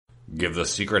Give the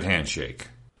secret handshake.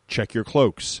 Check your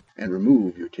cloaks. And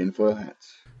remove your tinfoil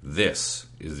hats. This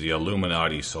is the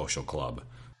Illuminati Social Club.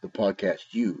 The podcast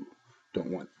you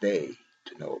don't want they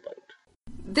to know about.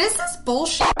 This is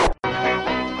bullshit.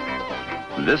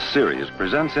 This series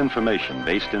presents information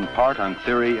based in part on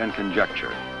theory and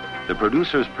conjecture. The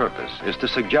producer's purpose is to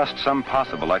suggest some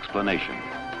possible explanation,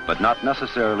 but not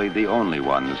necessarily the only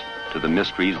ones to the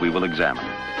mysteries we will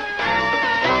examine.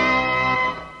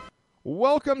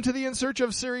 Welcome to the In Search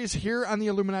of series here on the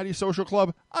Illuminati Social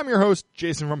Club. I'm your host,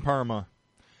 Jason from Parma.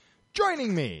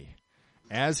 Joining me,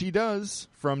 as he does,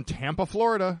 from Tampa,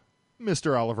 Florida,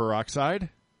 Mr. Oliver Oxide.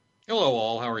 Hello,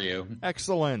 all. How are you?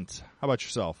 Excellent. How about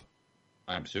yourself?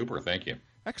 I'm super. Thank you.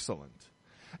 Excellent.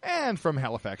 And from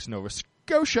Halifax, Nova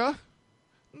Scotia,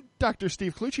 Dr.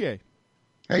 Steve Cloutier.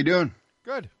 How you doing?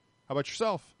 Good. How about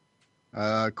yourself?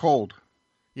 Cold.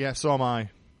 Yeah, so am I.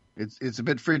 It's a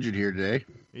bit frigid here today.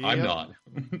 Yep. I'm not.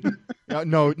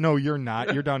 No, you're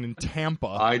not. You're down in Tampa.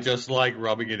 I just like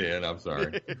rubbing it in. I'm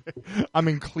sorry. I'm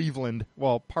in Cleveland.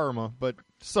 Well, Parma, but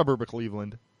suburb of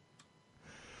Cleveland.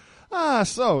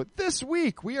 So this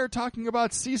week we are talking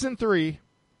about Season 3,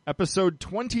 Episode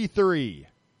 23.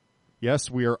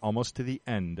 Yes, we are almost to the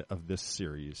end of this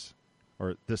series.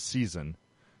 Or this season.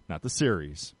 Not the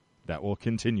series. That will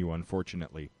continue,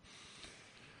 unfortunately.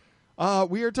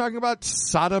 We are talking about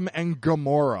Sodom and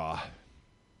Gomorrah.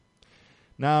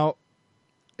 Now,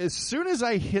 as soon as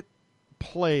I hit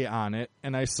play on it,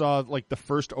 and I saw like the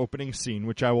first opening scene,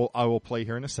 which I will play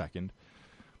here in a second,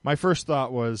 my first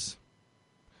thought was,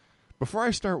 before I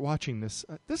start watching this,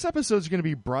 this episode is going to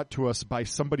be brought to us by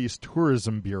somebody's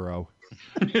tourism bureau.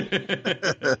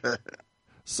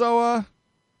 So,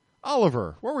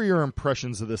 Oliver, what were your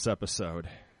impressions of this episode?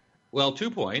 Well,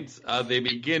 2 points. They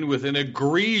begin with an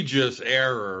egregious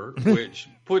error, which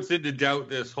puts into doubt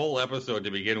this whole episode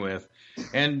to begin with.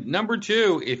 And number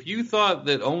 2, if you thought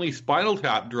that only Spinal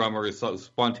Tap drummer is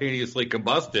spontaneously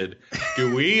combusted,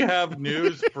 do we have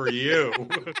news for you?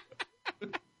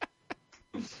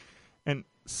 And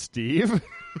Steve?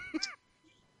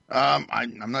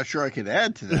 I'm not sure I could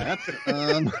add to that.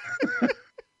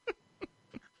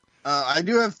 I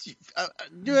do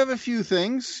have a few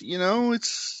things. You know,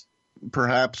 it's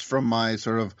perhaps from my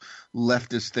sort of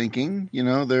leftist thinking. You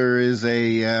know, there is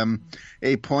a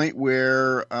point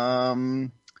where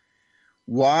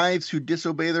wives who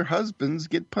disobey their husbands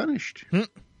get punished.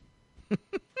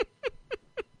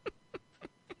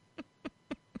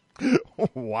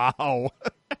 Wow.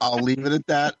 I'll leave it at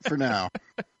that for now.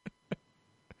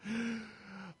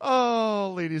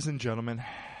 Oh, ladies and gentlemen,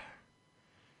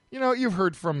 you know, you've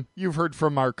heard from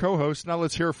our co-host. Now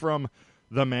let's hear from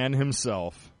the man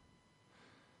himself.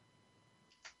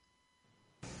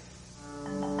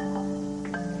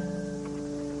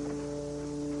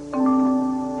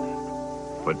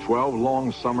 For 12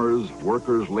 long summers,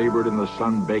 workers labored in the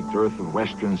sun-baked earth of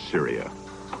western Syria,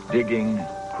 digging,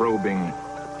 probing,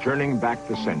 turning back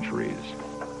the centuries.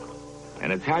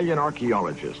 An Italian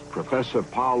archaeologist, Professor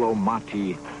Paolo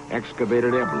Matti,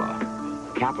 excavated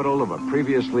Ebla, capital of a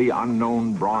previously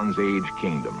unknown Bronze Age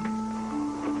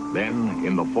kingdom. Then,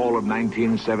 in the fall of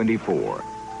 1974,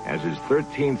 as his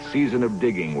 13th season of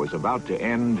digging was about to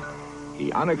end,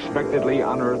 he unexpectedly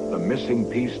unearthed the missing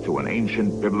piece to an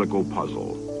ancient biblical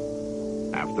puzzle.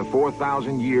 After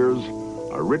 4,000 years,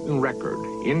 a written record,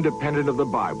 independent of the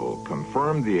Bible,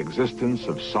 confirmed the existence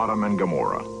of Sodom and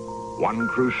Gomorrah. One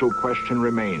crucial question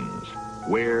remains.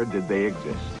 Where did they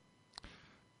exist?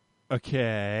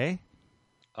 Okay.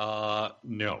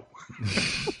 No.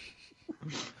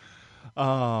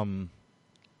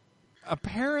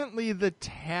 Apparently the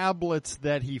tablets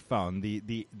that he found,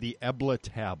 the Ebla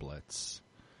tablets,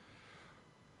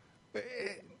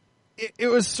 it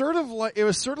was sort of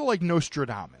like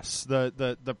Nostradamus,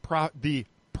 the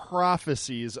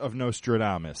prophecies of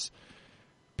Nostradamus.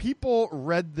 People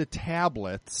read the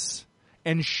tablets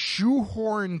and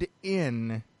shoehorned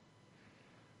in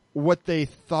what they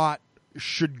thought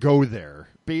should go there.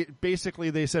 Basically,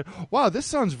 they said, "Wow, this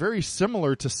sounds very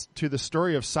similar to the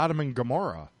story of Sodom and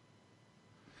Gomorrah.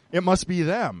 It must be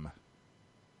them."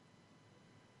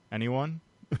 Anyone?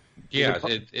 Yeah.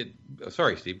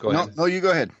 Sorry, Steve. Go ahead. No, you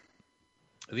go ahead.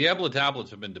 The Ebla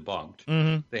tablets have been debunked.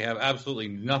 Mm-hmm. They have absolutely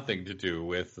nothing to do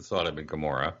with the Sodom and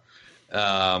Gomorrah.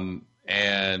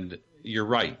 And you're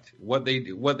right. What they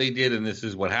did, and this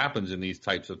is what happens in these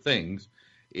types of things,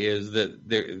 is that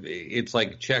it's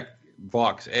like check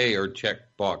box A or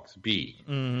check box B.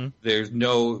 Mm-hmm. There's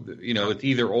no, it's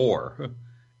either or.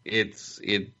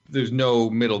 There's no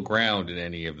middle ground in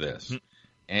any of this.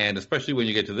 And especially when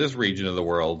you get to this region of the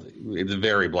world, it's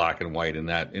very black and white in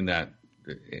that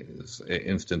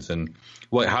instance. And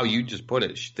how you just put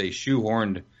it, they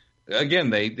shoehorned again.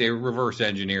 They reverse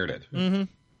engineered it, Mm-hmm.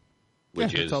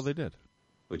 which that's is all they did.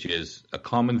 Which is a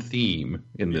common theme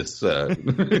in this.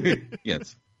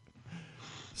 Yes,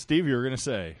 Steve, you were going to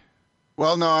say.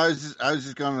 Well, no, I was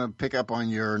just going to pick up on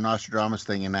your Nostradamus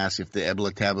thing and ask if the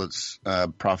Ebla tablets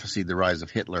prophesied the rise of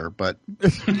Hitler, but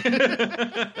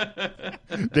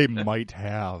They might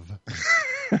have.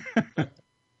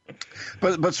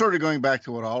 but sort of going back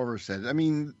to what Oliver said, I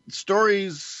mean,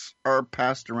 stories are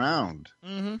passed around.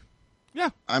 Mm-hmm. Yeah.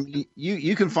 I mean,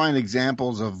 you can find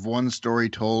examples of one story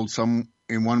told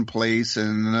in one place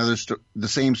and another the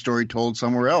same story told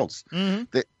somewhere else. Mm-hmm.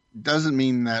 That doesn't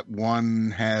mean that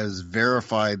one has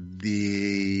verified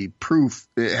the proof,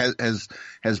 it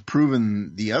has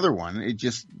proven the other one. It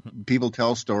just, people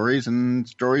tell stories and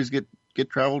stories get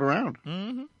traveled around.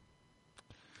 Mm-hmm.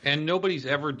 and nobody's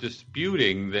ever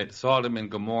disputing that Sodom and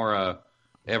Gomorrah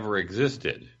ever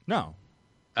existed. No.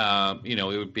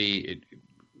 It would be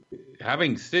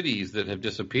having cities that have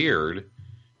disappeared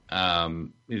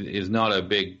is not a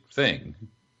big thing.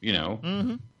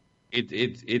 Mm-hmm.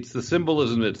 It's the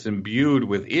symbolism that's imbued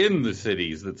within the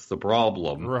cities that's the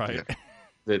problem. Right.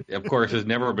 That, of course, has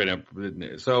never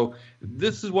been so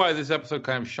this is why this episode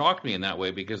kind of shocked me in that way,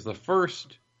 because the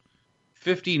first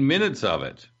 15 minutes of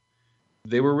it,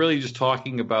 they were really just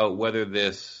talking about whether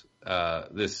this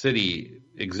city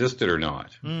existed or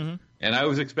not. Mm-hmm. And I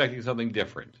was expecting something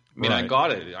different. I mean, Right.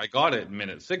 I got it in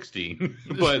minute 16,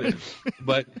 but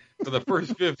for the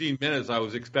first 15 minutes, I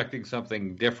was expecting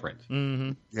something different.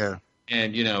 Mm-hmm. Yeah.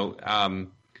 And,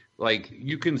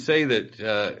 you can say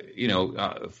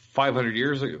that, 500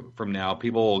 years from now,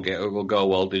 people will go,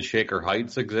 well, did Shaker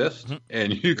Heights exist? Mm-hmm.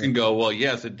 And you can go, well,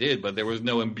 yes, it did, but there was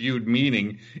no imbued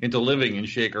meaning into living in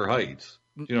Shaker Heights.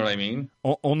 Do you know what I mean?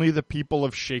 Only the people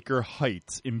of Shaker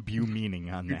Heights imbue meaning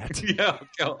on that. Yeah.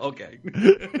 Okay.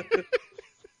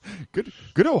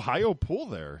 Good Ohio pull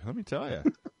there, let me tell you.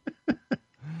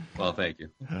 Well, thank you.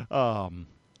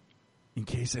 In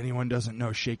case anyone doesn't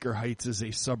know, Shaker Heights is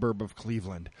a suburb of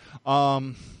Cleveland.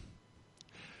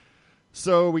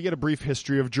 So we get a brief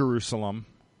history of Jerusalem,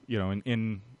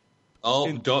 in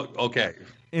Okay.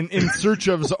 in search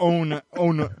of his own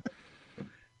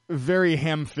very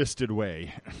ham-fisted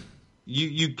way.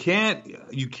 You can't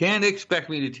expect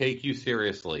me to take you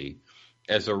seriously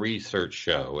as a research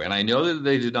show. And I know that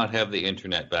they did not have the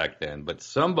internet back then, but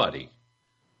somebody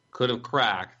could have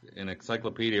cracked an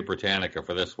Encyclopedia Britannica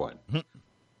for this one.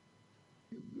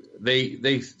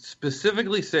 They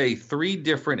specifically say 3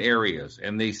 different areas,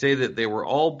 and they say that they were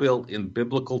all built in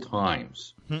biblical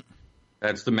times.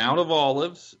 That's the Mount of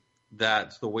Olives,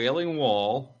 that's the Wailing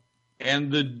Wall,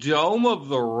 and the Dome of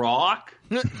the Rock.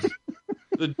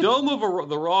 The Dome of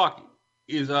the Rock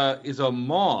is a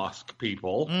mosque,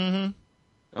 people. Mm-hmm.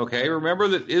 Okay, remember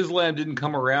that Islam didn't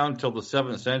come around till the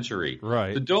 7th century.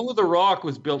 Right. The Dome of the Rock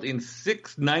was built in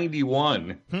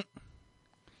 691. Yeah,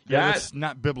 that's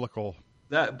not biblical.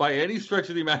 That, by any stretch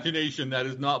of the imagination, that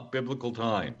is not biblical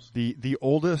times. The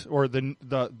oldest, or the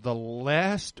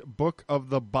last book of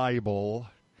the Bible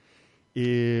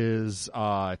is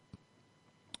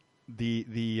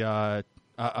the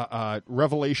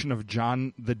Revelation of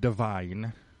John the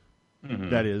Divine. Mm-hmm.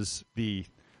 That is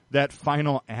that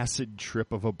final acid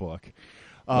trip of a book.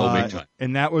 Big time.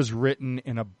 And that was written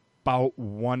in about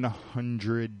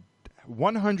 100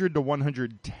 to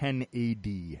 110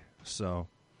 AD. So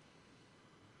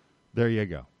there you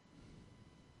go.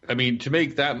 I mean, to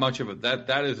make that much of it,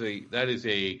 that is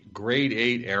a grade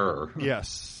 8 error.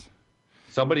 Yes.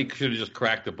 Somebody should have just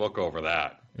cracked the book over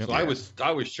that. Yep. So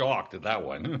I was shocked at that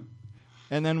one.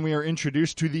 And then we are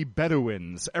introduced to the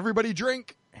Bedouins. Everybody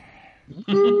drink.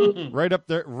 right up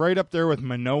there with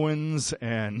Minoans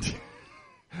and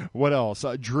what else?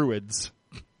 Druids.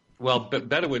 Well,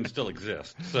 Bedouins still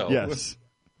exist. So Yes.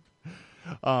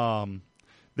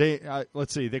 They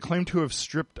let's see. They claim to have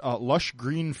stripped lush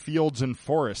green fields and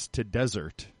forests to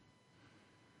desert.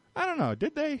 I don't know.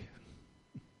 Did they?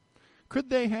 Could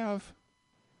they have?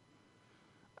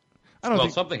 I don't well,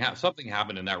 think. something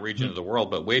happened in that region of the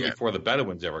world, but way before the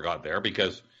Bedouins ever got there,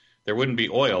 because there wouldn't be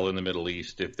oil in the Middle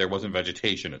East if there wasn't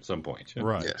vegetation at some point.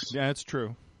 Right. Yes. Yeah, it's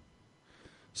true.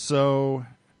 So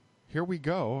here we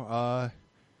go.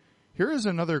 Here is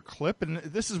another clip, and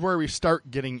this is where we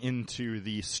start getting into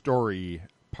the story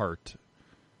part.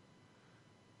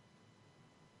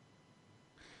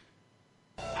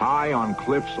 High on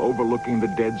cliffs overlooking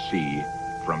the Dead Sea,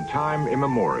 from time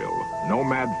immemorial,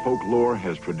 nomad folklore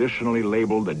has traditionally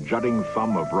labeled a jutting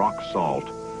thumb of rock salt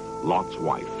Lot's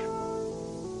wife.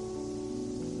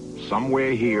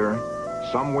 Somewhere here,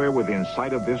 somewhere within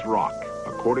sight of this rock,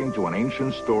 According to an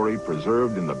ancient story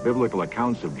preserved in the biblical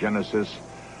accounts of Genesis,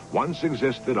 once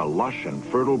existed a lush and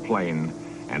fertile plain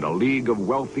and a league of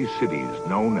wealthy cities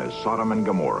known as Sodom and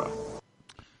Gomorrah.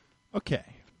 Okay.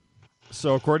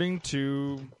 So according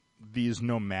to these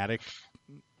nomadic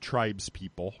tribes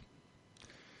people,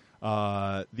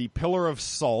 the Pillar of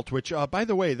Salt, which, by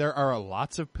the way, there are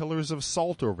lots of pillars of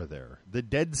salt over there. The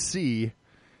Dead Sea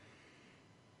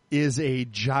is a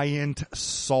giant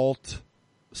salt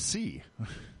sea.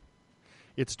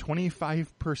 It's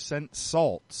 25%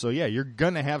 salt. So, yeah, you're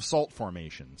going to have salt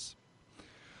formations.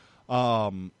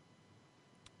 The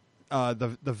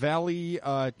valley,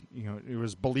 it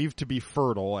was believed to be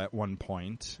fertile at one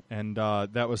point, and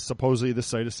that was supposedly the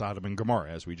site of Sodom and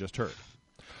Gomorrah, as we just heard.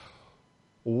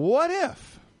 What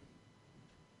if,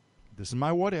 this is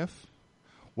my what if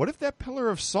that pillar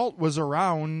of salt was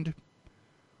around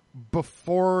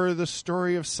before the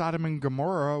story of Sodom and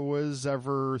Gomorrah was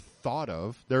ever thought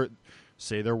of?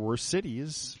 There were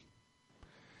cities,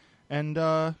 and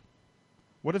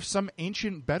what if some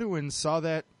ancient Bedouin saw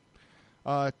that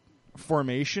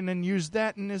formation and used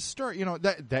that in his story?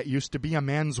 That used to be a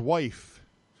man's wife,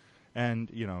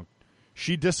 and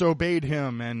she disobeyed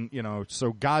him, and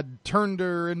so God turned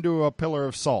her into a pillar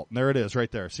of salt. And there it is,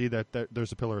 right there. See that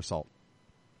there's a pillar of salt.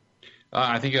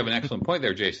 I think you have an excellent point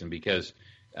there, Jason, because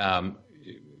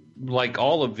like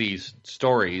all of these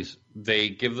stories, they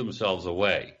give themselves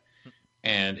away.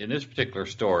 And in this particular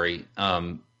story,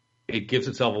 it gives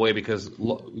itself away because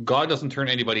God doesn't turn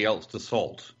anybody else to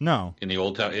salt. No, in the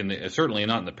Old Testament, certainly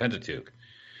not in the Pentateuch.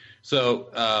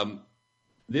 So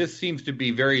this seems to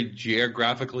be very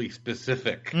geographically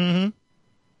specific. Mm-hmm. Do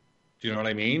you know what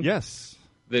I mean? Yes.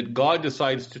 That God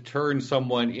decides to turn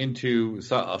someone into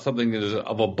something that is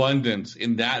of abundance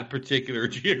in that particular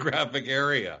geographic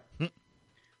area.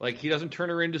 Like, he doesn't turn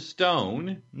her into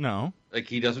stone. No. Like,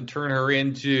 he doesn't turn her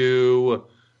into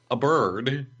a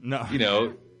bird. No.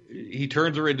 He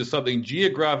turns her into something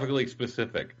geographically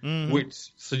specific, which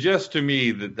suggests to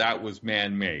me that was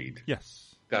man-made.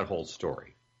 Yes. That whole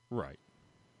story. Right.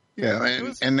 Yeah,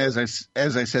 and as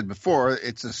I said before,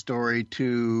 it's a story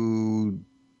to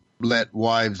let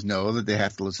wives know that they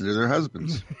have to listen to their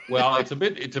husbands. Well, it's a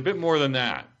bit more than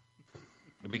that,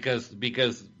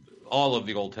 because all of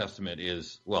the Old Testament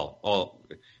is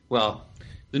the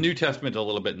New Testament a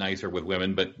little bit nicer with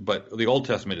women, but the Old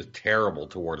Testament is terrible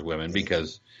towards women,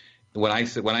 because when I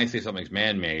say something's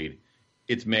man-made,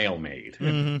 it's male-made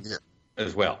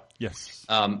as well. Yes.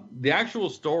 The actual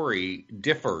story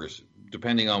differs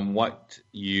depending on what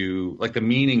the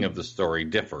meaning of the story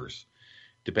differs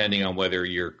depending on whether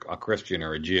you're a Christian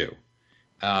or a Jew.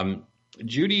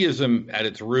 Judaism at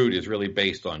its root is really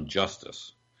based on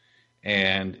justice.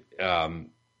 And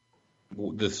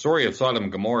the story of Sodom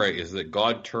and Gomorrah is that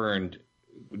God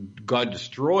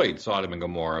destroyed Sodom and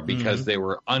Gomorrah because they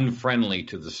were unfriendly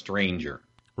to the stranger.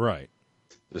 Right.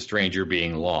 The stranger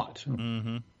being Lot.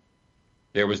 Mm-hmm.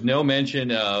 There was no mention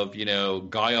of,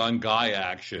 guy on guy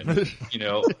action.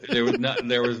 There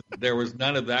was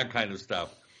none of that kind of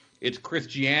stuff. It's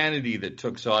Christianity that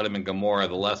took Sodom and Gomorrah,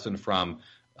 the lesson from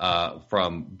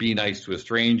be nice to a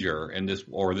stranger, and is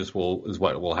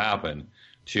what will happen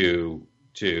to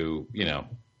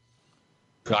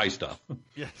guy stuff.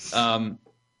 Yes.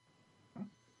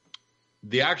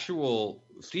 The actual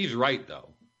Steve's right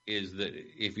though, is that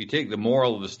if you take the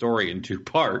moral of the story in two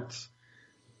parts,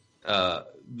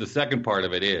 the second part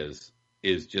of it is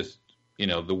just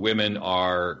the women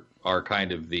are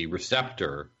kind of the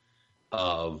receptor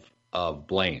of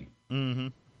blame. Mm-hmm.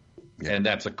 Yeah. And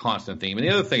that's a constant theme. And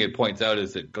the other thing it points out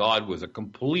is that God was a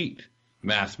complete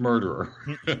mass murderer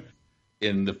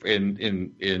in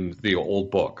the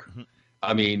old book.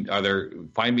 I mean,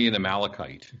 find me an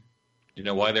Amalekite. You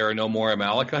know why there are no more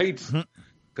Amalekites?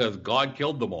 Because God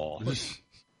killed them all.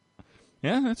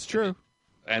 Yeah, that's true.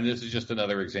 And this is just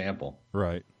another example.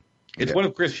 Right. It's one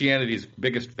of Christianity's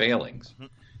biggest failings.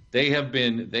 They have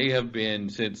been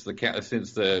since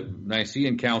the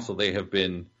Nicene Council, they have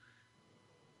been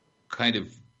kind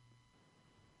of,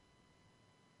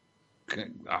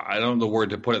 I don't know the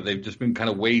word to put it, they've just been kind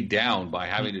of weighed down by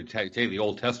having to take the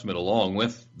Old Testament along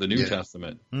with the New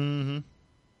Testament. Mm-hmm.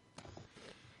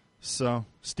 So,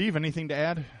 Steve, anything to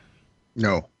add?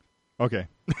 No. Okay.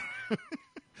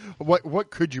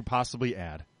 What could you possibly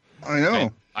add? I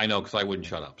know. I know, because I wouldn't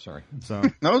shut up. Sorry. So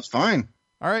no, it's fine.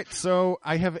 All right, so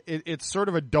I have it's sort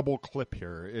of a double clip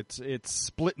here. It's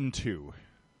split in two.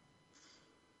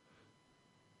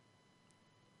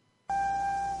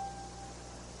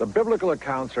 The biblical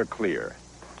accounts are clear.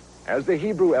 As the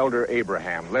Hebrew elder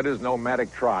Abraham led his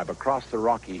nomadic tribe across the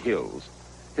rocky hills,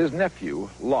 his nephew,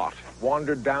 Lot,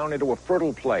 wandered down into a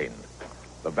fertile plain,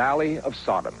 the Valley of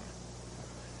Sodom.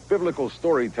 Biblical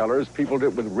storytellers peopled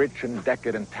it with rich and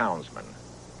decadent townsmen,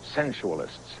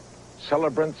 sensualists,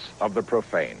 celebrants of the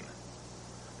profane.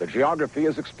 The geography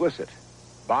is explicit.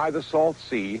 By the Salt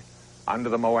Sea, under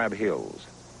the Moab Hills.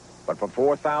 But for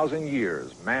 4,000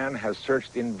 years, man has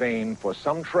searched in vain for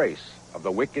some trace of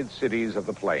the wicked cities of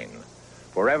the plain,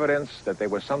 for evidence that they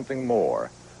were something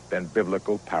more than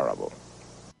biblical parable.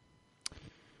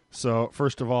 So,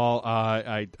 first of all,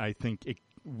 I think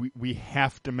we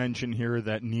have to mention here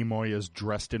that Nimoy is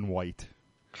dressed in white.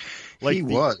 Like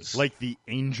like the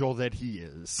angel that he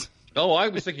is. Oh, I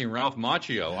was thinking Ralph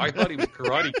Macchio. I thought he was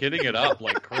Karate Kidding it up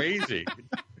like crazy.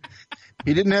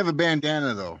 He didn't have a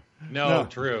bandana, though. No.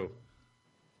 True.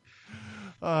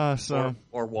 Or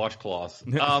washcloths.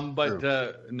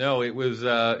 No, it was.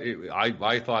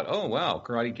 I thought, oh wow,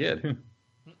 Karate Kid.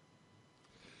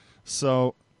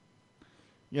 So,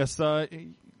 yes,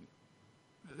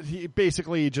 he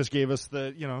basically just gave us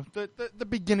the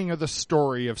beginning of the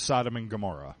story of Sodom and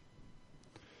Gomorrah.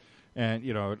 And,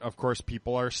 of course,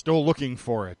 people are still looking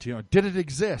for it. Did it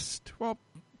exist? Well,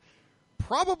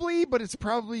 probably, but it's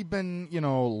probably been,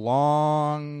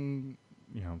 long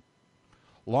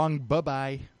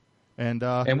bye-bye. And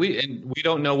we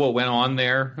don't know what went on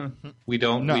there. We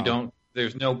don't.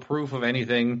 There's no proof of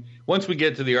anything. Once we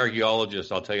get to the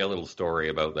archaeologist, I'll tell you a little story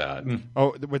about that.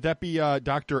 Oh, would that be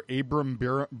Dr. Abram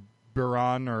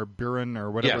Biran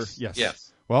or whatever?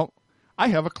 Yes. Well, I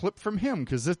have a clip from him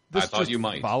because this just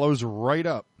follows right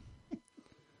up.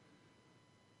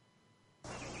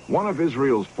 One of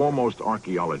Israel's foremost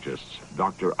archaeologists,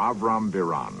 Dr. Avram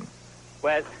Biran.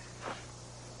 Well,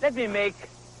 let me make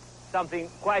something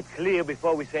quite clear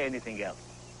before we say anything else.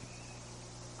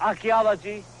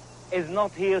 Archaeology is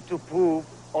not here to prove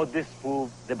or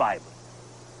disprove the Bible.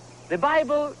 The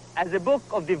Bible, as a book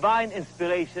of divine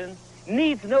inspiration,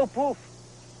 needs no proof.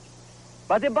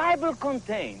 But the Bible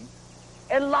contains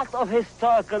a lot of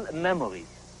historical memories.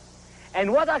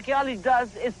 And what archaeology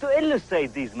does is to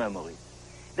illustrate these memories.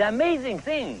 The amazing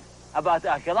thing about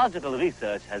archaeological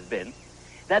research has been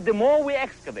that the more we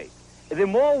excavate, the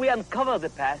more we uncover the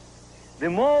past, the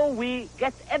more we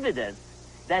get evidence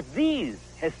that these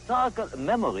historical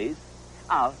memories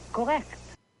are correct.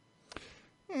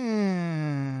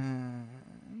 Not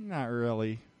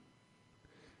really.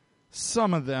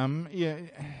 Some of them, yeah.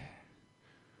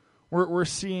 We're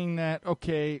seeing that,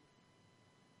 okay,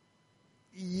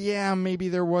 yeah, maybe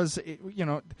there was,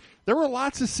 there were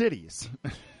lots of cities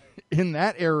in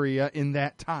that area in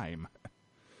that time.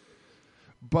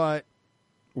 But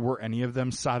were any of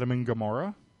them Sodom and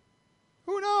Gomorrah?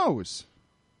 Who knows?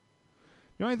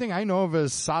 The only thing I know of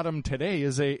as Sodom today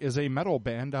is a metal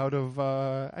band out of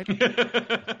I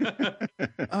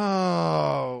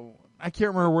can't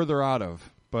remember where they're out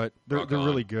of, but they're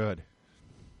really good.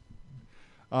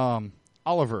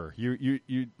 Oliver, you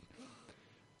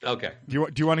okay? Do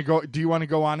you want to go? Do you want to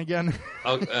go on again?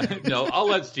 No, I'll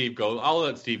let Steve go. I'll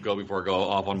let Steve go before I go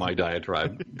off on my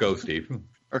diatribe. Go, Steve.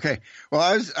 Okay. Well,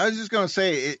 I was just going to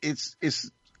say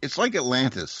it's like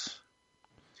Atlantis.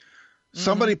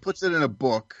 Somebody puts it in a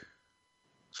book,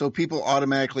 so people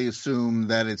automatically assume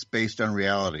that it's based on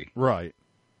reality. Right.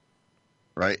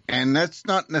 Right. And that's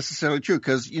not necessarily true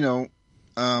because,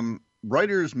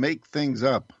 writers make things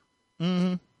up.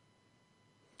 Mm-hmm.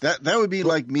 That would be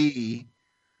like me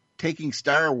taking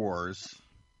Star Wars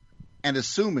and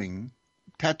assuming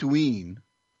Tatooine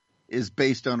is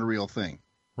based on a real thing.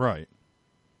 Right.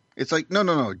 It's like,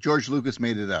 no. George Lucas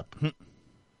made it up.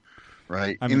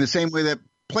 Right. In the same way that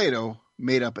Plato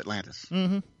made up Atlantis.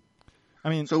 Mm-hmm. I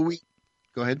mean, so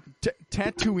go ahead.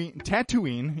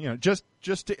 Tatooine,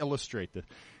 just to illustrate this,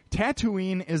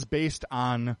 Tatooine is based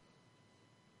on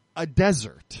a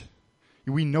desert.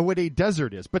 We know what a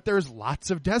desert is, but there's lots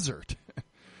of desert.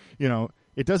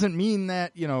 It doesn't mean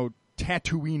that,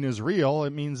 Tatooine is real.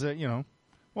 It means that,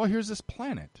 here's this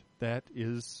planet that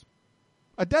is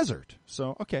a desert.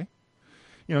 So, okay.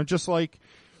 Just like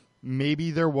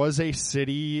maybe there was a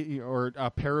city or a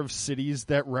pair of cities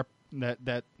that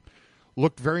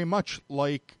looked very much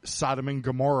like Sodom and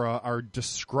Gomorrah are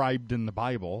described in the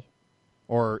Bible,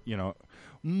 or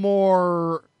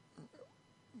more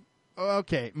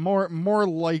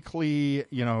likely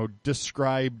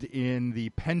described in the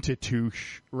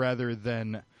Pentateuch rather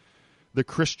than the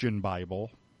Christian Bible,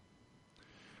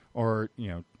 or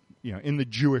in the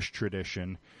Jewish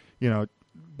tradition,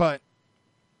 but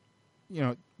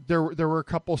there were a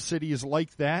couple cities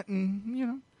like that,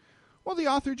 and the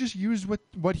author just used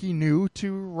what he knew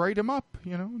to write them up.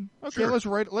 Okay,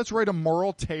 sure. let's write a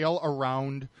moral tale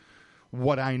around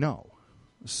what I know.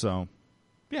 So,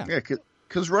 yeah. Yeah,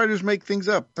 because writers make things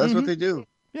up. That's what they do.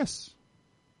 Yes.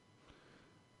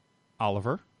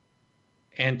 Oliver?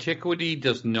 Antiquity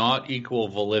does not equal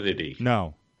validity.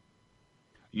 No.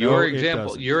 Your it example,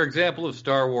 doesn't. your example of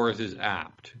Star Wars is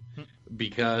apt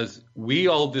because we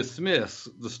all dismiss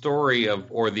the story of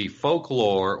or the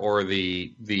folklore or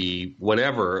the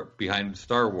whatever behind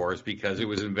Star Wars because it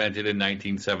was invented in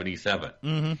 1977.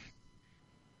 Mm-hmm.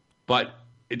 But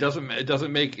it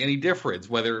doesn't make any difference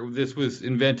whether this was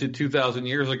invented 2,000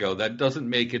 years ago. That doesn't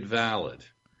make it valid.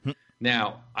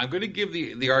 Now, I'm going to give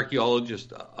the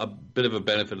archaeologist a bit of a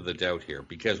benefit of the doubt here,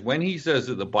 because when he says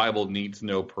that the Bible needs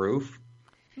no proof,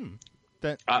 I'm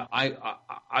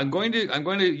going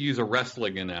to use a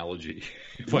wrestling analogy,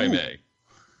 if I may.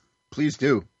 Please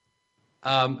do.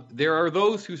 There are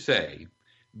those who say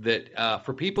that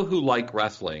for people who like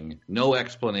wrestling, no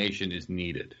explanation is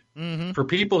needed. Mm-hmm. For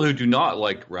people who do not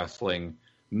like wrestling,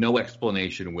 no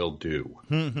explanation will do.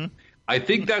 Mm-hmm. I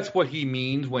think that's what he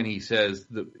means when he says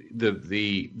the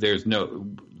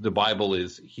Bible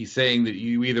is. He's saying that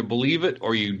you either believe it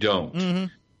or you don't. Mm-hmm.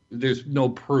 There's no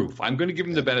proof. I'm going to give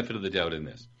him the benefit of the doubt in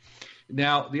this.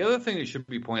 Now, the other thing that should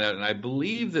be pointed out, and I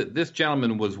believe that this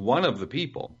gentleman was one of the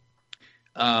people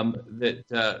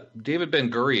that David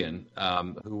Ben-Gurion,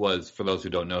 who was, for those who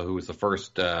don't know, who was the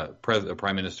first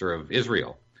prime minister of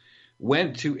Israel,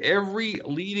 went to every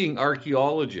leading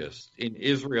archaeologist in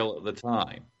Israel at the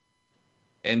time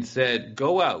and said,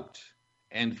 go out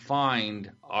and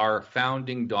find our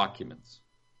founding documents.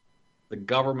 The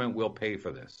government will pay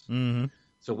for this. Mm-hmm.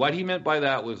 So what he meant by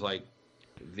that was like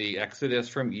the Exodus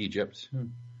from Egypt,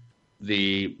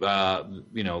 the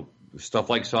stuff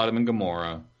like Sodom and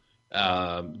Gomorrah,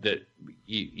 that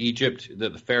Egypt,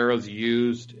 that the pharaohs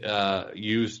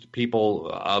used people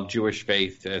of Jewish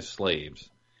faith as slaves,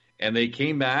 and they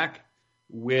came back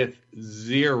with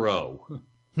zero,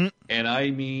 and I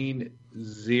mean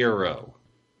zero.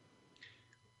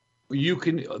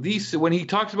 When he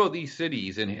talks about these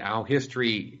cities and how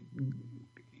history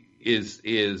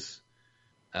is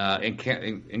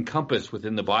encompassed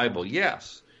within the Bible,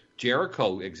 yes,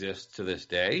 Jericho exists to this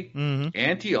day. Mm-hmm.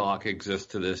 Antioch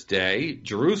exists to this day.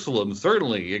 Jerusalem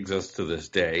certainly exists to this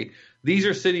day. These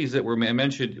are cities that were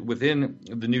mentioned within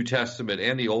the New Testament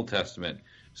and the Old Testament.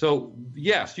 So,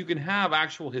 yes, you can have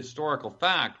actual historical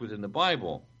fact within the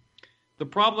Bible. The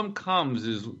problem comes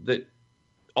is that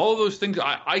all of those things,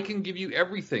 I can give you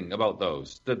everything about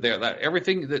those. That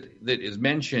everything that is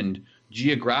mentioned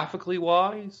geographically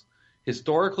wise,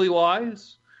 historically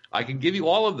wise, I can give you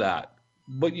all of that.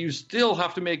 But you still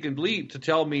have to make a leap to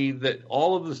tell me that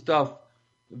all of the stuff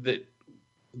that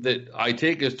I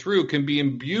take as true can be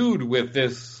imbued with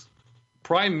this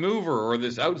prime mover or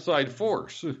this outside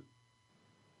force.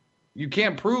 You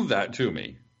can't prove that to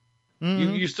me.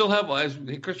 Mm-hmm. You still have, as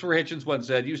Christopher Hitchens once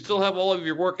said, you still have all of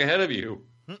your work ahead of you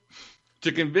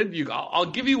to convince you. I'll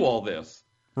give you all this,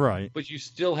 right? But you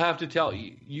still have to tell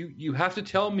you have to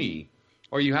tell me,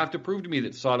 or you have to prove to me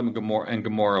that Sodom and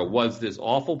Gomorrah was this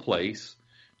awful place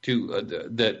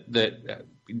that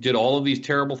did all of these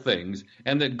terrible things,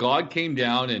 and that God came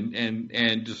down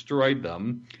and destroyed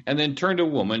them, and then turned a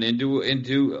woman into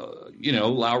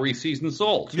Lowry seasoned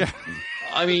salt. Yeah.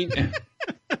 I mean,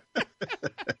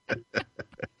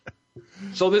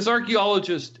 so this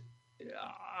archaeologist,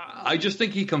 I just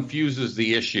think he confuses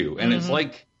the issue, and it's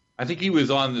like, I think he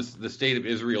was on the State of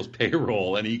Israel's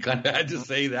payroll, and he kind of had to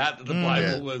say that the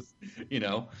Bible was,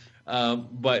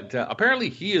 but apparently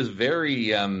he is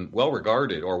very well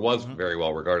regarded, or was very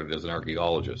well regarded as an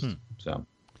archaeologist. So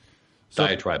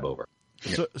diatribe over.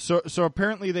 So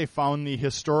apparently they found the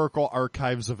historical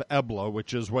archives of Ebla,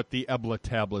 which is what the Ebla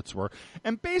tablets were.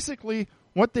 And basically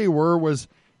what they were was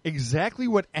exactly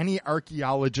what any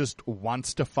archaeologist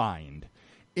wants to find.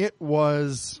 It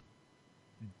was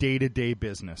day-to-day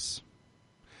business.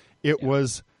 It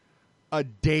was a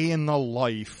day in the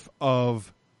life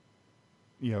of,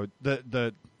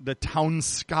 the town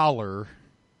scholar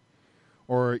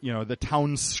or, the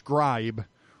town scribe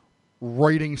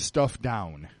writing stuff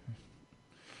down.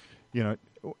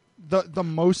 The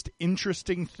most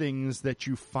interesting things that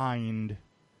you find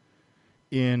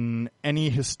in any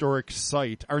historic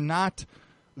site are not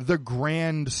the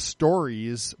grand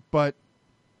stories, but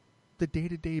the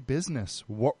day-to-day business.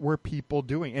 What were people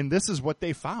doing? And this is what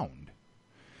they found.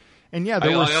 And yeah,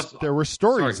 there were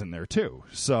stories in there too.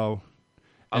 So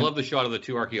I love the shot of the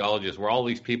two archaeologists where all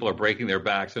these people are breaking their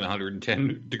backs in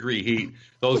 110-degree heat.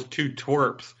 Those two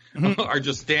twerps are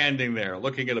just standing there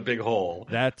looking at a big hole.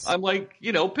 I'm like,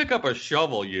 pick up a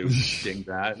shovel, you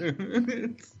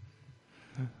dingbat.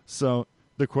 So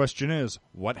The question is,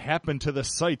 what happened to the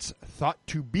sites thought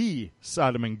to be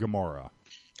Sodom and Gomorrah?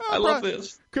 I love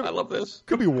this. I love this.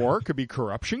 Could be war, could be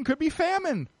corruption, could be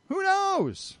famine. Who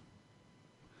knows?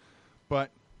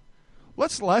 But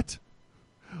let's let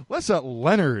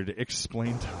Leonard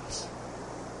explain to us.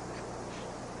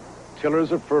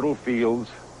 Tillers of fertile fields,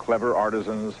 clever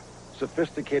artisans,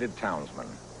 sophisticated townsmen.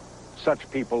 Such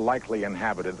people likely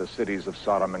inhabited the cities of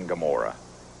Sodom and Gomorrah.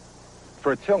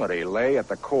 Fertility lay at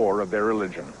the core of their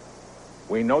religion.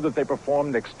 We know that they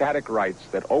performed ecstatic rites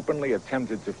that openly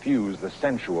attempted to fuse the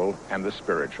sensual and the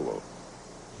spiritual.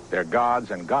 Their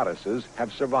gods and goddesses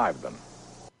have survived them.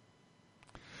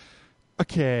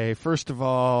 Okay, first of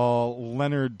all,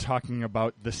 Leonard talking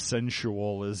about the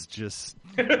sensual is just...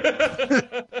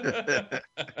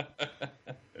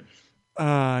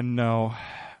 no.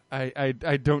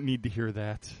 I don't need to hear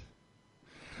that.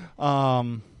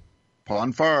 Pawn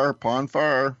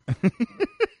far.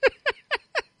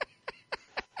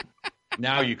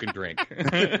 Now you can drink.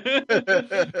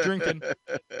 Drinking.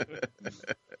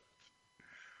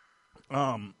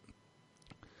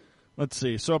 Let's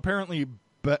see. So apparently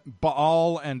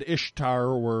Baal and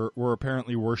Ishtar were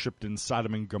apparently worshipped in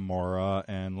Sodom and Gomorrah,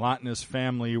 and Lot and his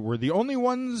family were the only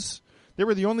ones. They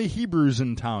were the only Hebrews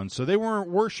in town, so they weren't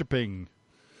worshiping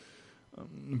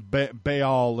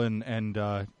Baal and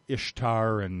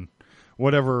Ishtar and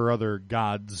whatever other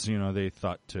gods they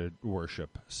thought to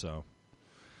worship. So,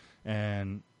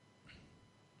 and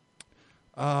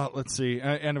let's see,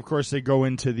 and of course they go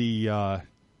into the.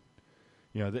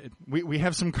 We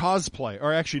have some cosplay,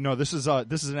 or actually no, this is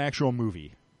an actual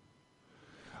movie.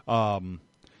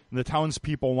 The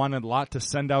townspeople wanted Lot to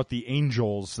send out the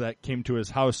angels that came to his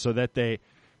house so that they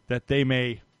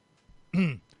may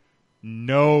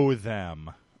know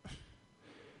them.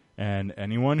 And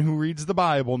anyone who reads the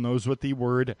Bible knows what the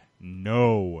word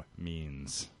 "know"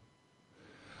 means.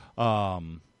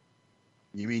 You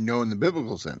mean know in the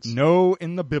biblical sense? Know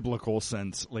in the biblical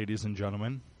sense, ladies and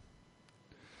gentlemen.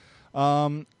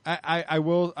 I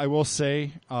will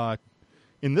say,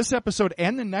 in this episode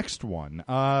and the next one,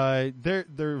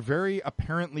 they're very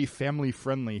apparently family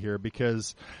friendly here,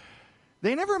 because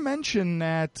they never mention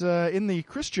that in the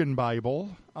Christian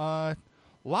Bible, Lot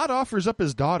offers up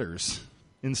his daughters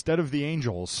instead of the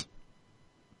angels.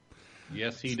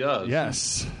 Yes, he does.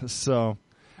 Yes. So,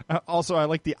 also I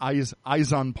like the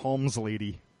eyes on palms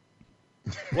lady.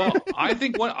 Well, I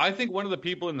think one of the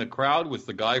people in the crowd was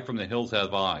the guy from The Hills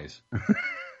Have Eyes.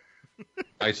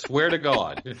 I swear to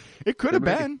God, it could have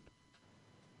been.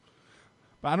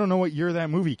 But I don't know what year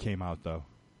that movie came out, though.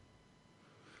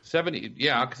 70,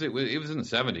 yeah, because it was in the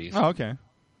 70s. Oh, okay.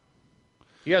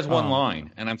 He has one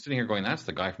line, and I'm sitting here going, "That's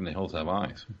the guy from The Hills Have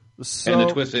Eyes." So, and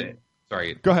the twist.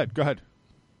 Sorry. Go ahead.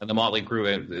 And the Motley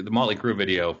Crue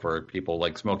video for people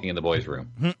like smoking in the boys'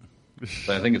 room. But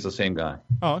I think it's the same guy.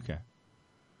 Oh, okay.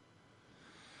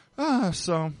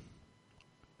 So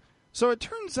it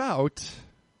turns out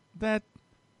that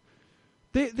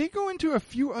they go into a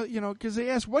few, because they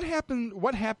ask what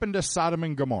happened to Sodom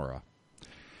and Gomorrah,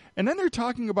 and then they're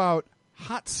talking about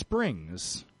hot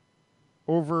springs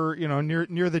over,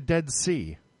 near the Dead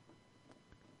Sea,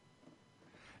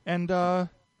 and a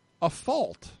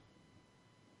fault.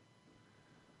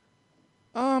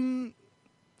 Does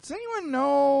anyone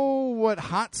know what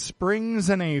hot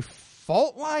springs and a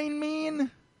fault line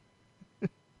mean?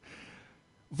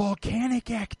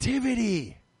 Volcanic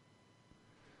activity.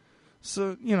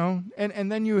 So,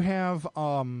 and then you have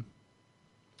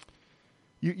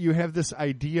you have this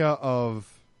idea of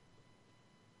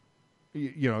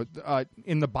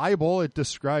in the Bible it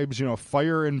describes,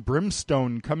 fire and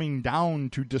brimstone coming down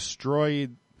to destroy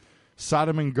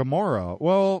Sodom and Gomorrah.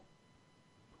 Well,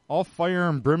 all fire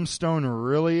and brimstone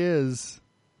really is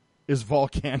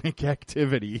volcanic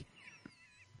activity.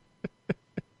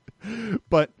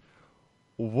 But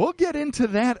we'll get into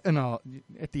that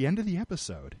at the end of the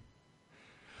episode.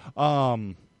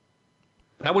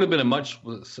 That would have been a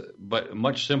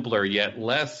much simpler yet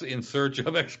less in search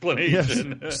of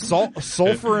explanation. Yes.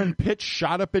 Sulfur and pitch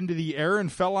shot up into the air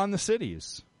and fell on the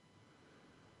cities.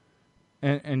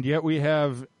 And yet we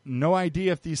have no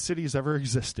idea if these cities ever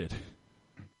existed.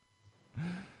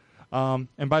 And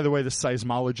by the way, the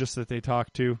seismologist that they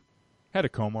talked to had a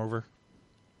comb over.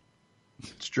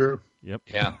 It's true. Yep.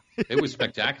 Yeah, it was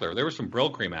spectacular. There was some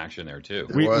Brill cream action there too.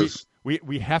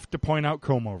 We have to point out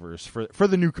comb overs for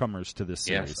the newcomers to this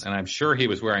series. Yes, and I'm sure he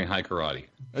was wearing high karate.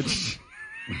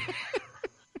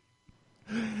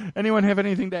 Anyone have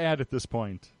anything to add at this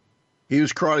point? He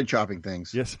was karate chopping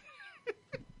things. Yes.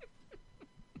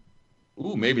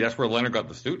 Ooh, maybe that's where Leonard got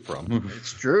the suit from.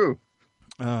 It's true.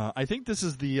 I think this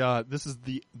is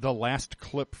the last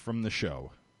clip from the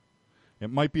show. It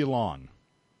might be long.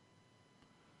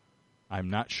 I'm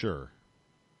not sure.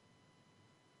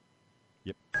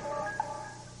 Yep.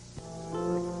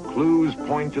 Clues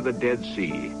point to the Dead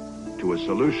Sea, to a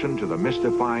solution to the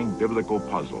mystifying biblical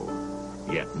puzzle.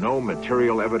 Yet no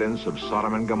material evidence of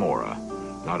Sodom and Gomorrah,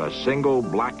 not a single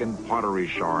blackened pottery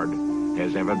shard,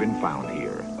 has ever been found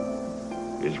here.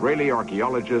 Israeli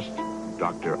archaeologist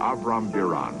Dr. Avram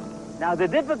Biran. Now, the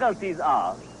difficulties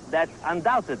are that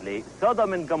undoubtedly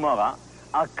Sodom and Gomorrah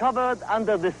are covered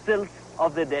under the silt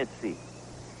of the Dead Sea.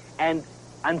 And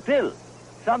until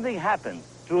something happens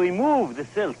to remove the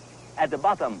silt at the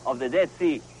bottom of the Dead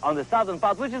Sea on the southern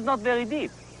part, which is not very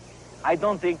deep, I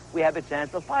don't think we have a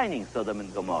chance of finding Sodom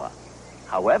and Gomorrah.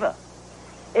 However,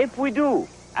 if we do,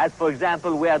 as for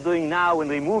example we are doing now in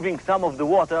removing some of the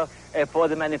water for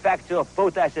the manufacture of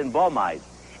potash and bromide,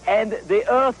 and the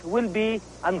earth will be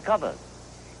uncovered,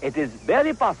 it is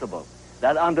very possible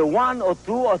that under 1 or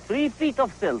 2 or 3 feet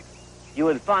of silt, you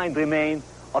will find remains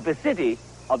of a city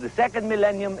of the 2nd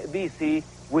millennium BC,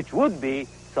 which would be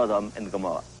Sodom and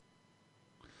Gomorrah.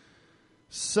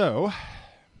 So,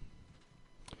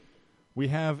 we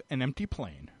have an empty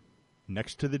plain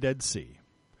next to the Dead Sea,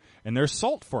 and there's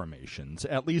salt formations,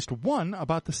 at least one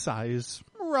about the size,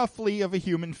 roughly, of a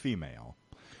human female.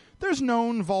 There's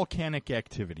known volcanic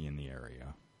activity in the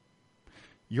area.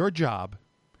 Your job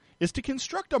is to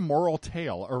construct a moral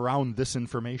tale around this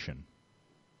information.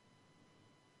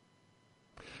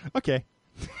 Okay.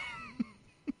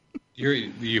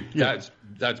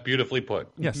 That's beautifully put.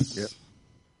 Yes. Yep.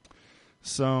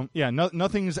 So, yeah,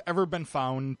 nothing's ever been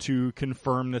found to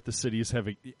confirm that the cities have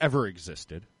ever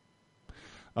existed.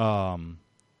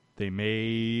 They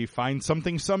may find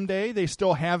something someday. They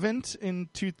still haven't in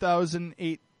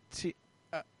 2018.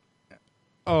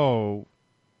 Well,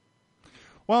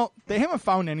 they haven't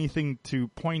found anything to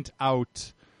point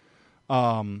out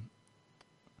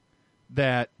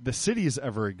that the cities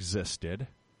ever existed.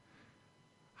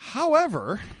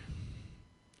 However,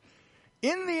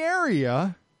 in the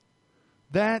area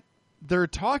that they're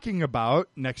talking about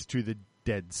next to the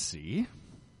Dead Sea,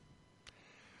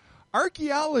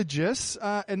 archaeologists,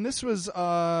 and this was,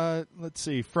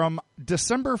 from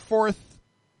December 4th,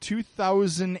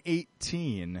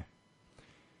 2018,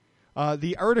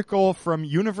 the article from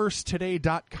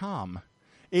universetoday.com,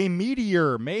 a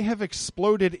meteor may have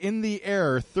exploded in the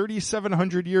air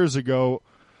 3,700 years ago,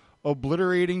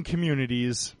 obliterating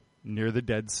communities near the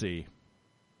Dead Sea.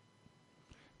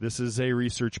 This is a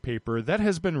research paper that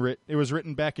has been written. It was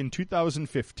written back in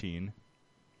 2015.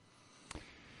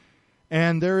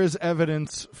 And there is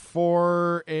evidence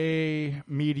for a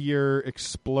meteor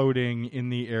exploding in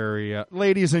the area.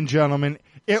 Ladies and gentlemen,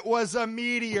 it was a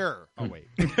meteor. Oh, wait.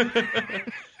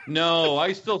 No,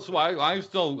 I'm still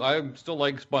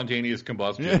like spontaneous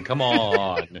combustion. Come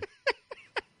on.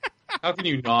 How can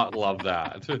you not love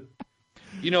that?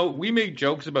 You know, we make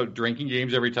jokes about drinking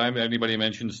games every time anybody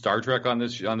mentions Star Trek on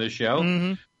this show.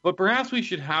 Mm-hmm. But perhaps we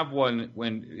should have one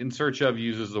when In Search Of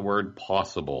uses the word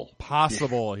possible.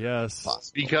 Possible, yes.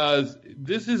 Possible. Because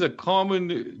this is a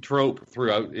common trope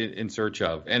throughout In Search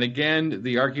Of. And again,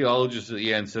 the archaeologist at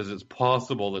the end says it's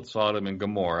possible that Sodom and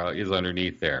Gomorrah is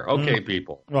underneath there. Okay,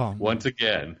 people. Oh. Once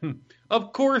again,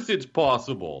 of course it's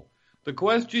possible. The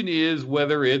question is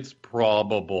whether it's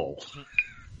probable.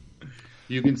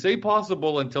 You can say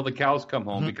possible until the cows come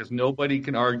home because nobody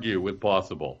can argue with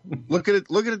possible. Look at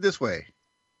it this way.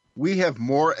 We have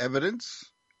more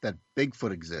evidence that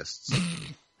Bigfoot exists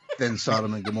than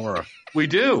Sodom and Gomorrah. We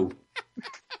do.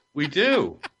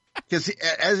 Because,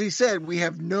 as he said, we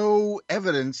have no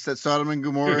evidence that Sodom and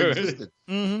Gomorrah existed.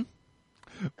 Mm-hmm.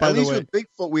 At least with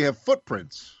Bigfoot, we have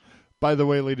footprints. By the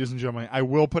way, ladies and gentlemen, I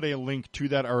will put a link to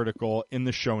that article in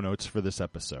the show notes for this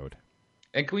episode.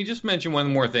 And can we just mention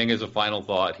one more thing as a final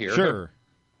thought here? Sure.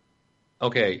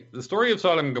 Okay, the story of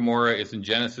Sodom and Gomorrah is in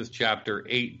Genesis chapter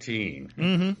 18.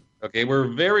 Mm-hmm. Okay,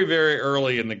 we're very, very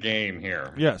early in the game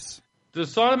here. Yes.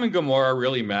 Does Sodom and Gomorrah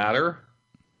really matter?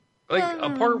 Like,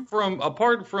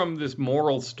 apart from this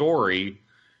moral story,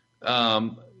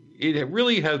 it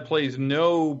really plays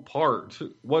no part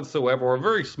whatsoever, or a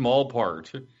very small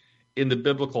part, in the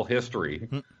biblical history.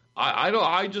 Mm-hmm.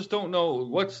 I just don't know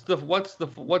what's the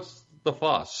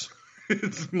fuss.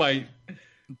 It's my,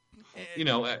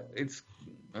 it's.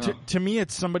 To me,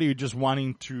 it's somebody who just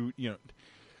wanting to,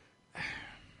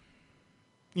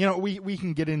 we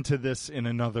can get into this in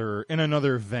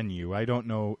another venue. I don't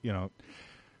know,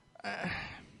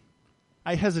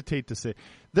 I hesitate to say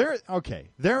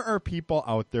there are people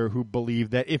out there who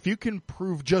believe that if you can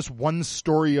prove just one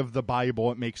story of the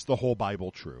Bible, it makes the whole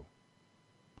Bible true.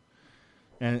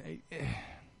 And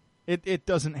it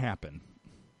doesn't happen.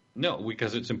 No,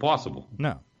 because it's impossible.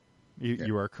 No.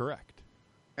 You are correct.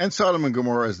 And Sodom and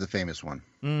Gomorrah is the famous one.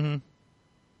 Mm-hmm.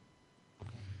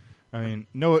 I mean,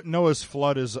 Noah's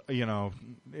flood is,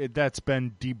 that's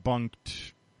been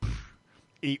debunked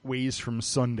 8 ways from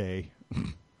Sunday.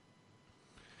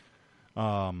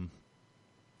 Yeah,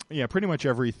 pretty much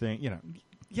everything,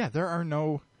 there are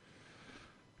no...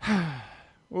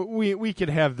 We could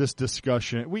have this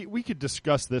discussion. We could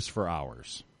discuss this for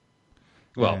hours.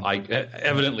 Well,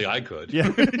 evidently I could.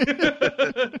 Yeah.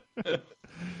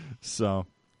 So,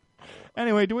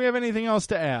 anyway, do we have anything else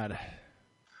to add?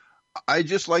 I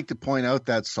just like to point out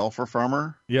that sulfur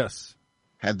farmer. Yes.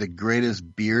 Had the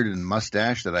greatest beard and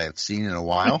mustache that I have seen in a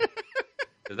while.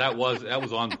 That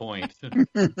was on point.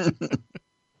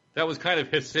 That was kind of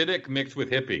Hasidic mixed with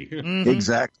hippie. Mm-hmm.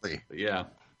 Exactly. Yeah.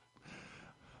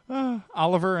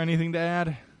 Oliver, anything to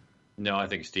add? No, I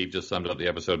think Steve just summed up the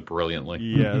episode brilliantly.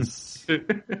 Yes.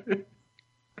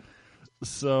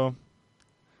 So,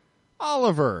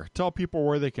 Oliver, tell people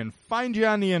where they can find you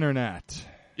on the internet.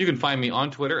 You can find me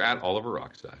on Twitter at Oliver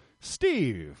Rockstead.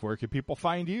 Steve, where can people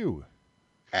find you?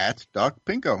 At Doc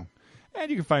Pinko. And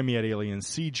you can find me at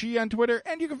AlienCG on Twitter,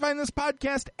 and you can find this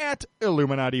podcast at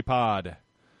Illuminati Pod.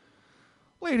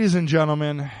 Ladies and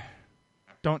gentlemen,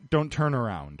 don't turn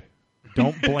around.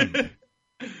 Don't blink.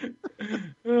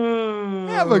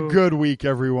 Have a good week,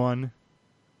 everyone.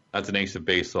 That's an Ace of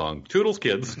Base song. Toodles,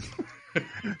 kids.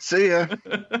 See ya.